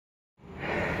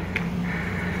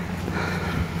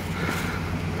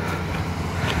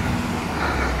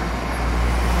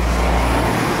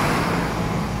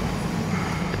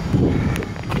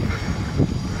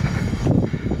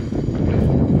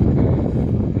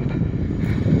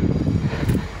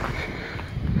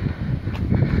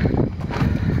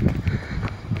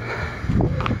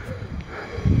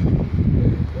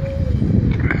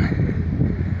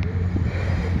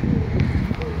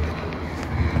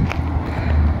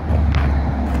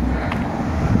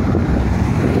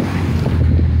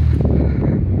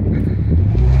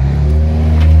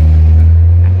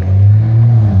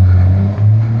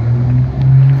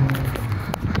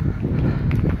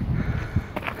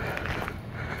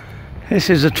This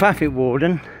is a traffic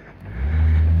warden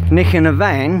nicking a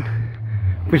van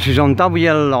which is on double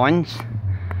yellow lines,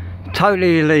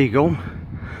 totally illegal,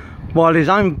 while his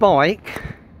own bike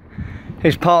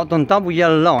is parked on double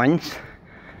yellow lines,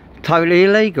 totally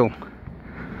illegal.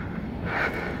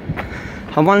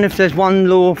 I wonder if there's one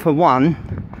law for one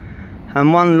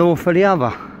and one law for the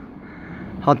other.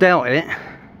 I doubt it.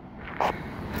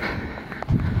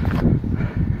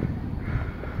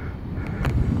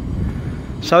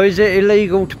 So is it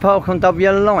illegal to park on double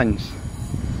yellow lines?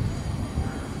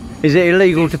 Is it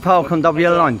illegal to park on double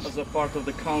yellow lines? As a part of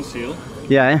the council,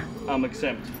 yeah, I'm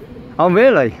exempt. Oh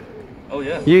really? Oh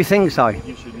yeah. You think so?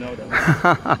 You should know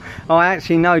that. I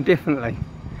actually know differently.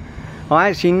 I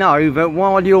actually know that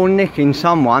while you're nicking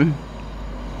someone,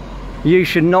 you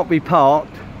should not be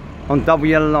parked on double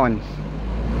yellow lines.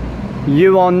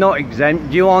 You are not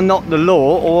exempt, you are not the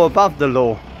law or above the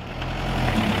law.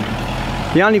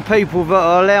 The only people that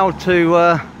are allowed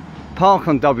to park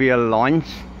on double yellow lines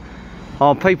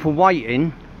are people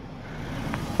waiting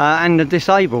and the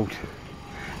disabled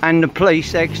and the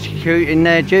police executing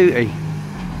their duty.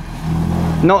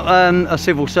 Not a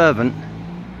civil servant,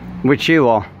 which you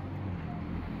are.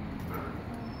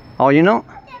 Are you not?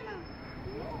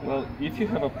 Well, if you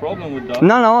have a problem with that...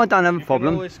 No, I don't have a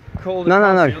problem. No.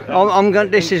 I'm going.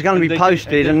 This is going to be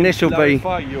posted, and this will be...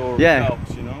 Yeah,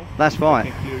 doubts, you know? That's right.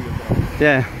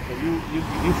 Yeah.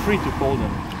 So you're free to call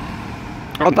them.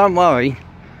 Oh, don't worry.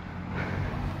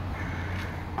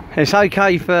 It's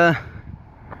okay for...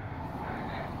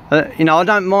 you know, I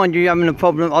don't mind you having a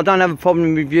problem. I don't have a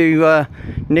problem with you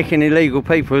nicking illegal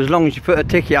people as long as you put a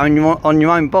ticket on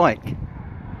your own bike.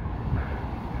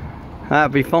 That'll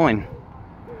be fine.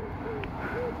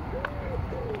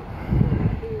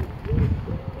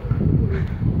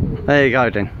 There you go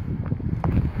then.